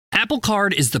Apple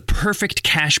Card is the perfect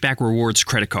cashback rewards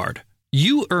credit card.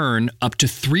 You earn up to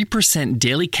 3%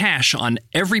 daily cash on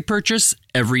every purchase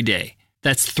every day.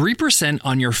 That's 3%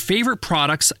 on your favorite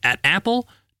products at Apple,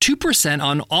 2%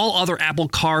 on all other Apple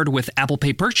Card with Apple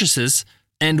Pay purchases,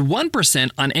 and 1%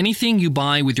 on anything you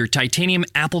buy with your titanium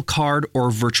Apple Card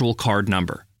or virtual card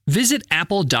number. Visit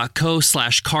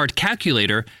apple.co/card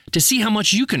calculator to see how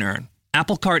much you can earn.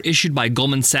 Apple Card issued by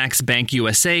Goldman Sachs Bank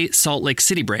USA, Salt Lake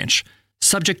City branch.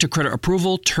 Subject to credit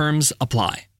approval, terms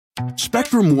apply.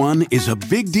 Spectrum One is a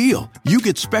big deal. You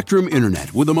get Spectrum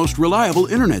Internet with the most reliable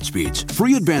internet speeds,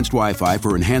 free advanced Wi-Fi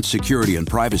for enhanced security and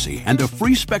privacy, and a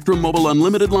free Spectrum Mobile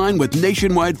Unlimited line with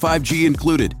nationwide 5G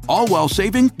included, all while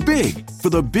saving big. For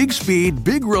the big speed,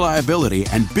 big reliability,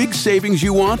 and big savings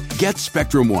you want, get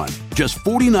Spectrum One. Just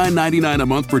 $49.99 a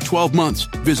month for 12 months.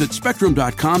 Visit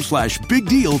spectrum.com/big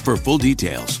deal for full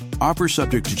details. Offer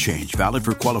subject to change. Valid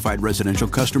for qualified residential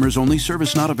customers only.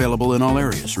 Service not available in all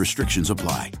areas. Restrictions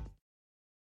apply.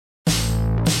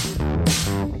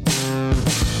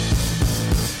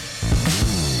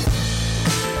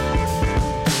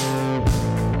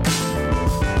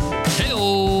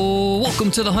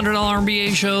 Welcome to the $100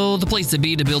 MBA Show, the place to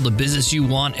be to build a business you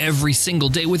want every single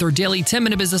day with our daily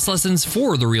 10-minute business lessons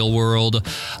for the real world.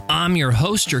 I'm your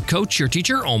host, your coach, your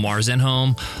teacher, Omar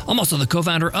Zenhom. I'm also the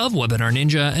co-founder of Webinar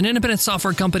Ninja, an independent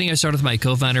software company I started with my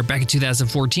co-founder back in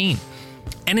 2014.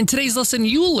 And in today's lesson,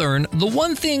 you will learn the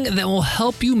one thing that will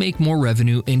help you make more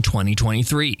revenue in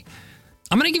 2023.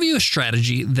 I'm going to give you a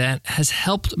strategy that has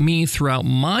helped me throughout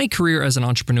my career as an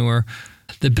entrepreneur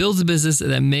that builds a business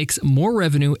that makes more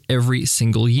revenue every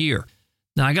single year.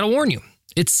 Now, I got to warn you,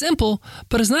 it's simple,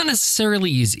 but it's not necessarily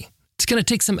easy. It's going to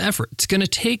take some effort. It's going to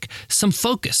take some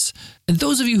focus. And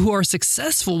those of you who are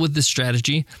successful with this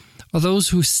strategy are those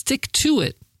who stick to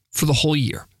it for the whole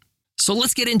year. So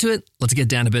let's get into it. Let's get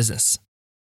down to business.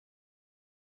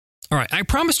 All right, I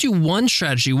promised you one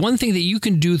strategy, one thing that you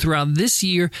can do throughout this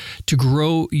year to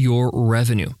grow your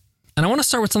revenue. And I want to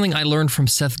start with something I learned from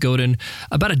Seth Godin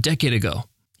about a decade ago.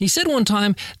 He said one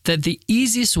time that the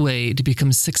easiest way to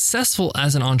become successful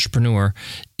as an entrepreneur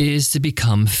is to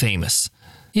become famous.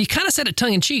 He kind of said it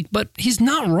tongue-in-cheek, but he's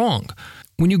not wrong.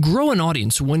 When you grow an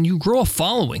audience, when you grow a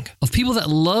following of people that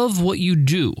love what you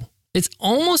do, it's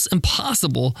almost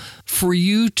impossible for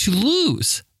you to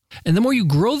lose. And the more you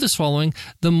grow this following,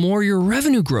 the more your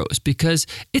revenue grows because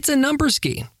it's a numbers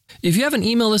game. If you have an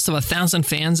email list of 1,000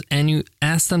 fans and you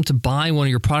ask them to buy one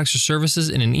of your products or services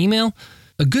in an email,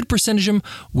 a good percentage of them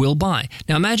will buy.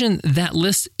 Now imagine that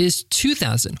list is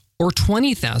 2,000 or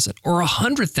 20,000 or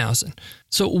 100,000.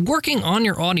 So working on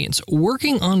your audience,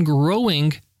 working on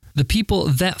growing the people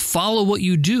that follow what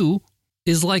you do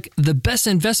is like the best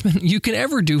investment you can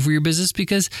ever do for your business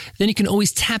because then you can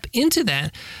always tap into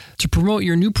that to promote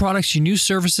your new products, your new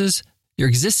services, your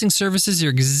existing services,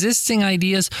 your existing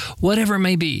ideas, whatever it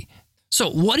may be. So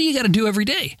what do you got to do every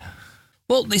day?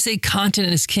 Well, they say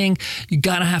content is king. You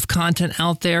got to have content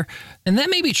out there. And that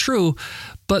may be true,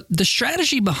 but the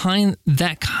strategy behind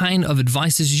that kind of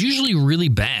advice is usually really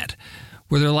bad.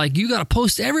 Where they're like, you got to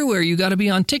post everywhere. You got to be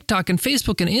on TikTok and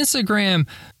Facebook and Instagram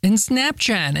and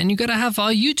Snapchat. And you got to have a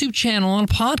YouTube channel and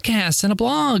a podcast and a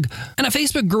blog and a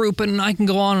Facebook group. And I can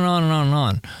go on and on and on and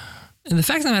on. And the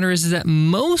fact of the matter is that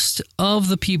most of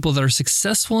the people that are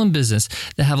successful in business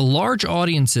that have large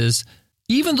audiences,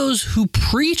 even those who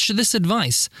preach this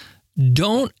advice,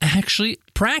 don't actually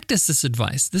practice this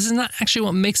advice. This is not actually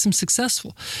what makes them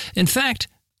successful. In fact,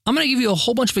 I'm going to give you a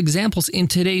whole bunch of examples in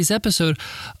today's episode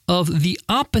of the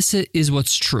opposite is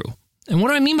what's true. And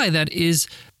what I mean by that is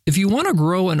if you want to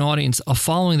grow an audience, a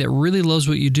following that really loves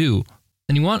what you do,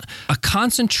 and you want a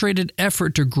concentrated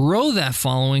effort to grow that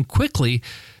following quickly,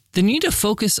 then you need to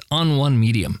focus on one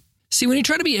medium. See, when you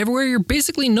try to be everywhere, you're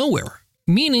basically nowhere,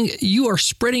 meaning you are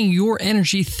spreading your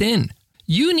energy thin.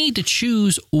 You need to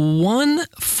choose one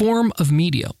form of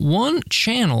media, one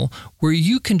channel where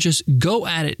you can just go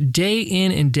at it day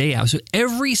in and day out. So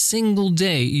every single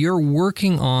day you're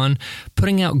working on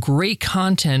putting out great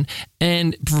content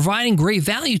and providing great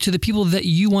value to the people that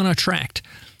you want to attract.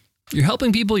 You're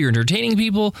helping people, you're entertaining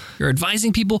people, you're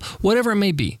advising people, whatever it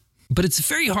may be. But it's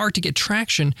very hard to get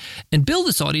traction and build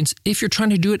this audience if you're trying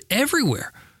to do it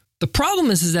everywhere. The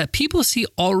problem is that people see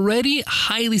already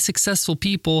highly successful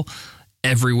people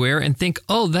everywhere and think,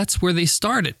 oh, that's where they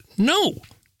started. No.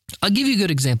 I'll give you a good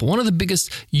example. One of the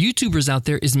biggest YouTubers out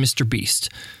there is Mr. Beast.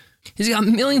 He's got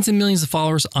millions and millions of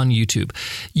followers on YouTube.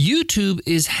 YouTube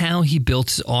is how he built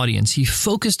his audience. He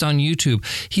focused on YouTube.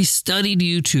 He studied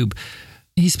YouTube.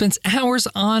 He spends hours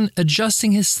on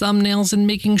adjusting his thumbnails and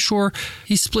making sure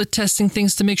he's split testing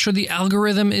things to make sure the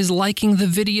algorithm is liking the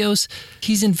videos.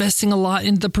 He's investing a lot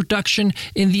in the production,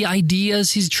 in the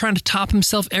ideas. He's trying to top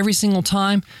himself every single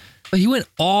time. But he went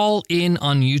all in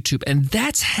on YouTube, and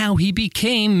that's how he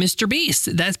became Mr.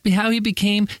 Beast. That's how he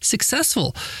became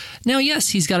successful. Now, yes,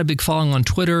 he's got a big following on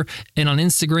Twitter and on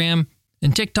Instagram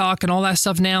and TikTok and all that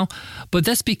stuff now, but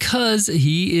that's because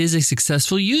he is a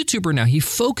successful YouTuber now. He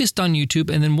focused on YouTube,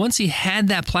 and then once he had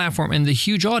that platform and the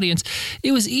huge audience,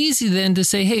 it was easy then to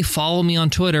say, hey, follow me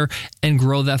on Twitter and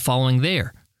grow that following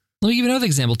there. Let me give you another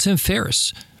example, Tim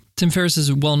Ferriss. Tim Ferriss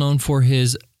is well known for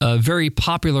his very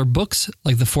popular books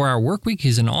like The 4-Hour Workweek.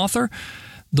 He's an author.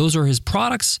 Those are his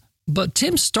products. But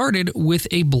Tim started with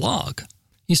a blog.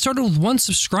 He started with 1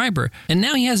 subscriber, and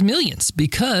now he has millions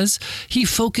because he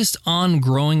focused on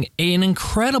growing an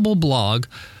incredible blog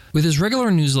with his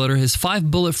regular newsletter, his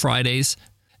 5 Bullet Fridays,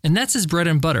 and that's his bread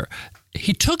and butter.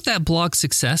 He took that blog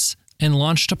success and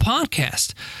launched a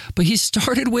podcast, but he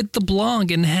started with the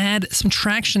blog and had some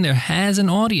traction there, has an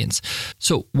audience.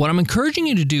 So what I'm encouraging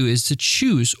you to do is to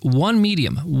choose one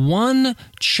medium, one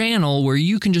channel where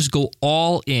you can just go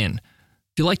all in.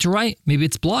 If you like to write, maybe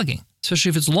it's blogging. Especially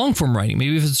if it's long-form writing.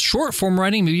 Maybe if it's short-form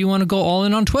writing, maybe you want to go all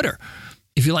in on Twitter.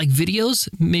 If you like videos,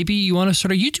 maybe you want to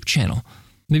start a YouTube channel.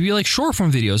 Maybe you like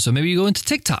short-form videos, so maybe you go into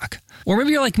TikTok. Or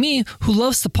maybe you're like me, who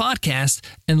loves the podcast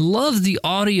and loves the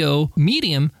audio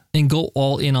medium and go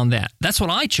all in on that. That's what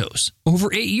I chose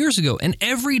over 8 years ago. And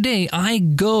every day I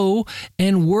go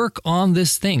and work on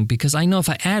this thing because I know if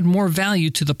I add more value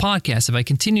to the podcast, if I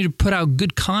continue to put out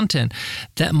good content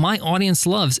that my audience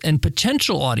loves and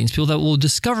potential audience, people that will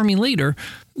discover me later,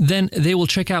 then they will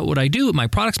check out what I do, my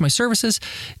products, my services.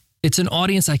 It's an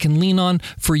audience I can lean on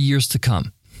for years to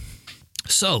come.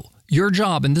 So your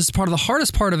job, and this is part of the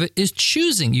hardest part of it, is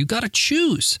choosing. You got to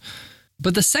choose.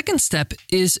 But the second step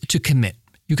is to commit.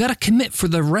 You got to commit for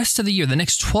the rest of the year. The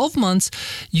next 12 months,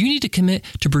 you need to commit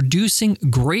to producing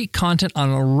great content on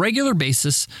a regular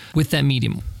basis with that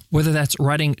medium. Whether that's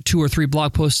writing 2 or 3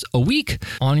 blog posts a week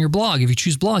on your blog, if you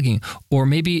choose blogging, or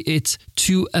maybe it's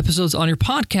 2 episodes on your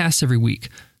podcast every week,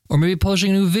 or maybe publishing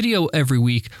a new video every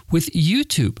week with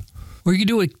YouTube. Or you can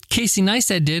do what Casey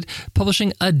Neistat did,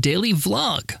 publishing a daily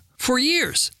vlog for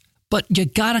years. But you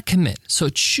gotta commit. So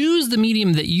choose the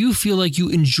medium that you feel like you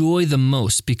enjoy the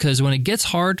most, because when it gets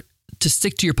hard to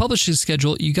stick to your publishing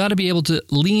schedule, you gotta be able to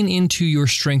lean into your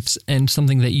strengths and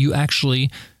something that you actually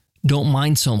don't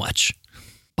mind so much.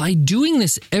 By doing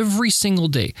this every single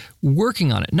day,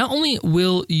 working on it, not only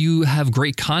will you have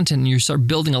great content and you start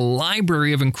building a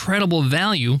library of incredible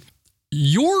value,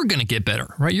 you're gonna get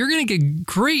better, right? You're gonna get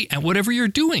great at whatever you're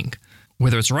doing,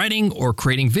 whether it's writing or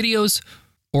creating videos,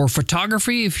 or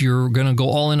photography, if you're going to go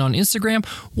all in on Instagram,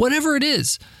 whatever it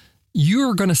is,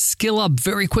 you're going to skill up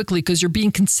very quickly because you're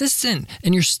being consistent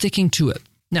and you're sticking to it.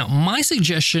 Now, my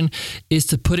suggestion is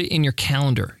to put it in your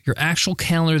calendar, your actual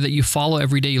calendar that you follow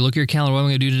every day. You look at your calendar, what am I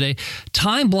going to do today?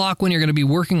 Time block when you're going to be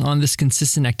working on this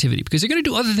consistent activity, because you're going to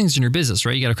do other things in your business,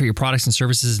 right? You got to create your products and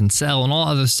services and sell and all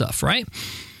other stuff, right?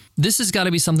 This has got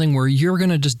to be something where you're going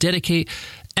to just dedicate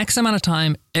X amount of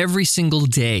time every single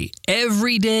day,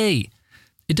 every day.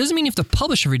 It doesn't mean you have to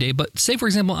publish every day, but say, for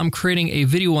example, I'm creating a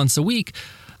video once a week.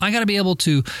 I got to be able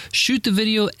to shoot the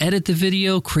video, edit the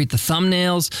video, create the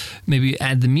thumbnails, maybe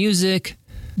add the music,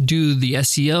 do the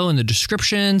SEO and the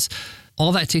descriptions.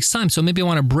 All that takes time. So maybe I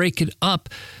want to break it up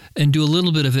and do a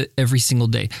little bit of it every single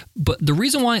day. But the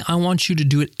reason why I want you to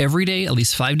do it every day, at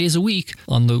least 5 days a week,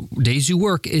 on the days you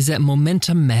work, is that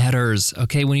momentum matters,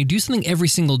 okay? When you do something every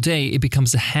single day, it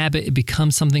becomes a habit. It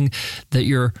becomes something that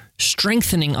you're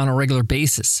strengthening on a regular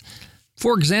basis.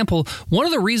 For example, one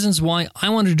of the reasons why I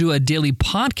wanted to do a daily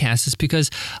podcast is because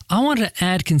I wanted to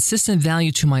add consistent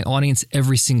value to my audience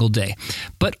every single day.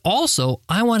 But also,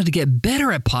 I wanted to get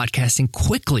better at podcasting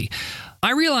quickly.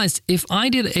 I realized if I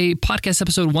did a podcast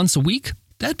episode once a week,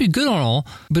 that'd be good on all,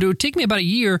 but it would take me about a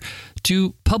year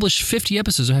to publish 50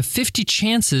 episodes or have 50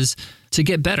 chances to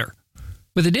get better.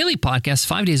 With a daily podcast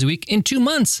 5 days a week, in 2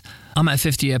 months, I'm at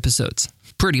 50 episodes,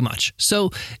 pretty much.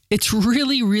 So it's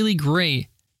really, really great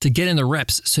to get in the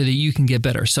reps so that you can get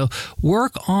better. So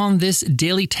work on this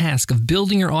daily task of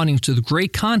building your audience with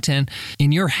great content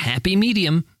in your happy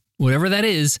medium, whatever that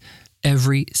is,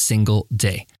 every single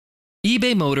day.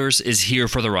 eBay Motors is here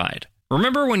for the ride.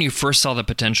 Remember when you first saw the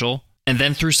potential? And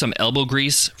then through some elbow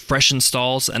grease, fresh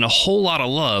installs, and a whole lot of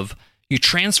love, you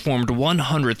transformed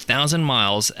 100,000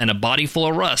 miles and a body full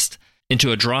of rust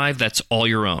into a drive that's all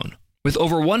your own. With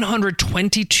over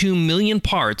 122 million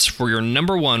parts for your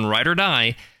number one ride or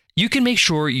die, you can make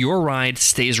sure your ride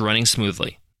stays running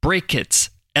smoothly. Brake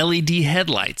kits, LED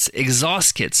headlights,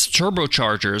 exhaust kits,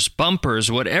 turbochargers, bumpers,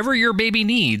 whatever your baby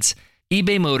needs,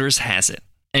 eBay Motors has it.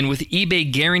 And with eBay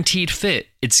Guaranteed Fit,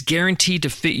 it's guaranteed to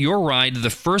fit your ride the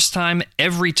first time,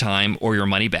 every time, or your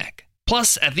money back.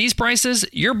 Plus, at these prices,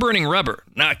 you're burning rubber,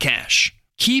 not cash.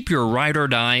 Keep your ride or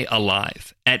die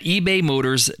alive at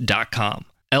ebaymotors.com.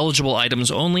 Eligible items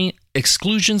only.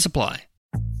 Exclusions apply.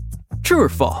 True or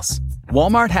false?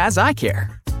 Walmart has eye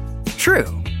care.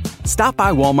 True. Stop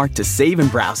by Walmart to save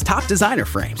and browse top designer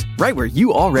frames right where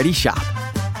you already shop.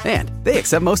 And they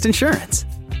accept most insurance.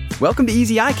 Welcome to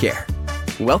Easy Eye Care.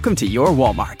 Welcome to your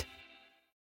Walmart.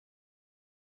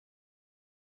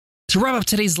 To wrap up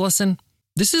today's lesson,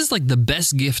 this is like the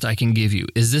best gift I can give you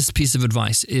is this piece of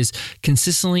advice is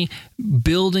consistently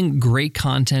building great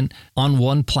content on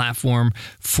one platform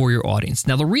for your audience.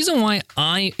 Now, the reason why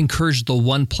I encourage the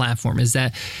one platform is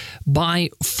that by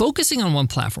focusing on one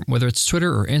platform, whether it's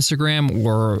Twitter or Instagram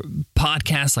or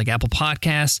podcasts like Apple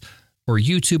Podcasts or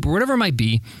YouTube or whatever it might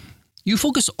be, you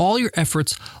focus all your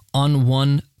efforts on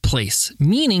one place,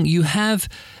 meaning you have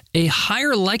a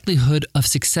higher likelihood of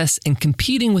success in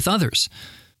competing with others.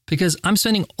 Because I'm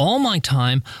spending all my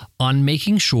time on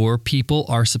making sure people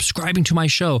are subscribing to my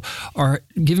show, are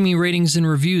giving me ratings and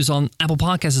reviews on Apple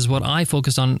Podcasts is what I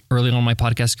focused on early on in my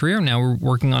podcast career. Now we're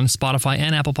working on Spotify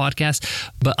and Apple Podcasts,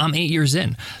 but I'm 8 years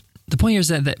in. The point here is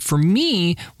that for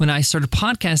me, when I started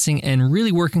podcasting and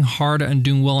really working hard and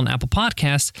doing well on Apple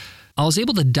Podcasts, I was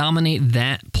able to dominate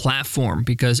that platform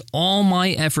because all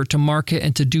my effort to market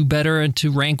and to do better and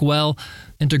to rank well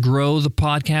and to grow the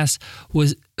podcast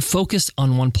was focused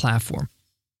on one platform.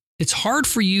 It's hard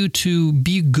for you to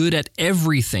be good at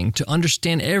everything, to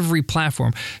understand every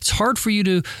platform. It's hard for you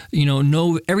to,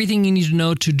 know everything you need to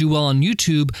know to do well on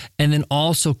YouTube and then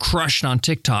also crush it on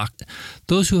TikTok.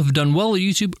 Those who have done well at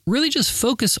YouTube really just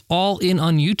focus all in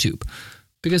on YouTube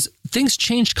because things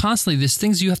change constantly. There's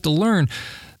things you have to learn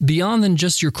beyond than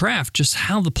just your craft, just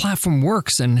how the platform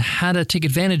works and how to take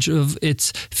advantage of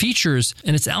its features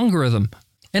and its algorithm.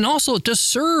 And also to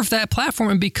serve that platform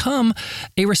and become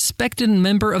a respected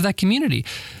member of that community.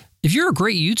 If you're a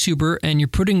great YouTuber and you're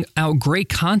putting out great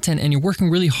content and you're working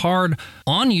really hard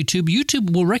on YouTube,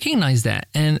 YouTube will recognize that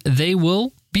and they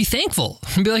will be thankful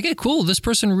and be like, hey, cool, this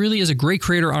person really is a great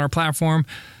creator on our platform.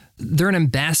 They're an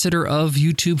ambassador of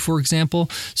YouTube, for example.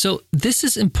 So this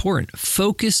is important.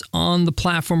 Focus on the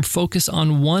platform, focus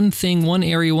on one thing, one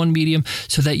area, one medium,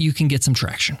 so that you can get some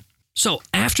traction. So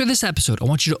after this episode, I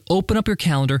want you to open up your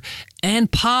calendar and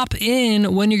pop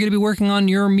in when you're going to be working on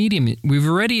your medium. We've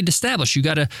already established you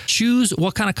got to choose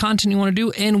what kind of content you want to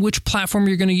do and which platform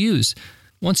you're going to use.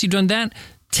 Once you've done that,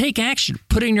 take action.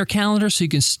 Put it in your calendar so you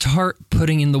can start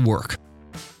putting in the work.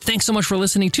 Thanks so much for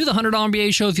listening to the $100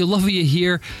 MBA Show. If you love what you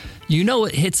hear, you know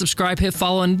it. Hit subscribe, hit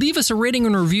follow, and leave us a rating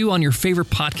and review on your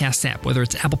favorite podcast app, whether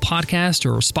it's Apple Podcast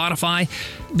or Spotify.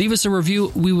 Leave us a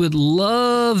review. We would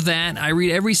love that. I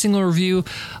read every single review.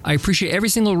 I appreciate every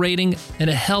single rating, and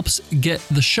it helps get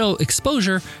the show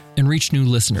exposure and reach new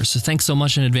listeners. So thanks so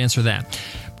much in advance for that.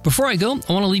 Before I go,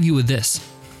 I want to leave you with this.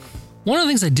 One of the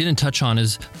things I didn't touch on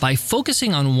is by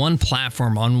focusing on one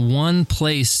platform, on one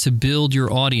place to build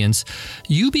your audience,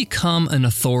 you become an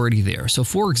authority there. So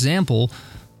for example,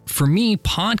 for me,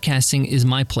 podcasting is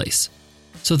my place.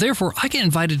 So therefore, I get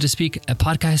invited to speak at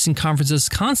podcasting conferences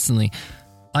constantly.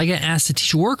 I get asked to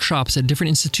teach workshops at different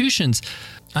institutions.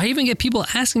 I even get people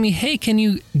asking me, hey, can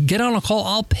you get on a call?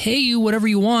 I'll pay you whatever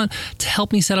you want to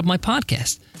help me set up my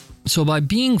podcast. So by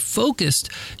being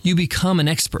focused, you become an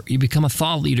expert, you become a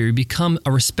thought leader, you become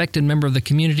a respected member of the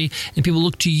community, and people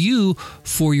look to you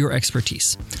for your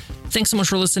expertise. Thanks so much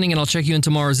for listening, and I'll check you in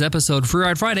tomorrow's episode, Free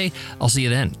Ride Friday. I'll see you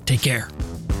then. Take care.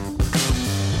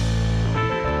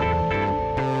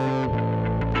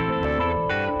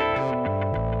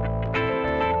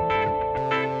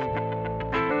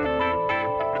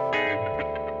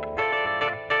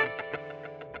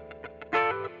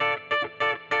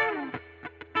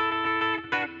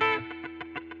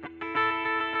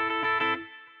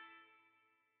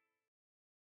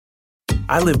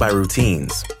 I live by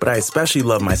routines, but I especially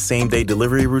love my same-day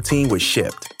delivery routine with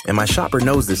Shipt. And my shopper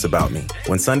knows this about me.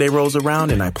 When Sunday rolls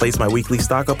around and I place my weekly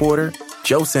stock-up order,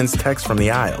 Joe sends texts from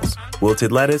the aisles.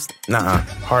 Wilted lettuce? Nuh-uh,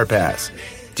 hard pass.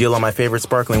 Deal on my favorite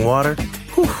sparkling water?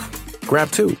 Whew,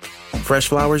 grab two. Fresh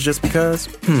flowers just because?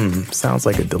 Sounds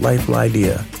like a delightful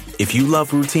idea. If you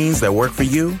love routines that work for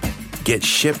you, get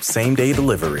Shipt same-day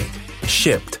delivery.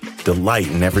 Shipt,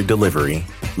 delight in every delivery.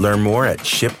 Learn more at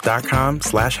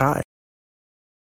shipt.com/hi.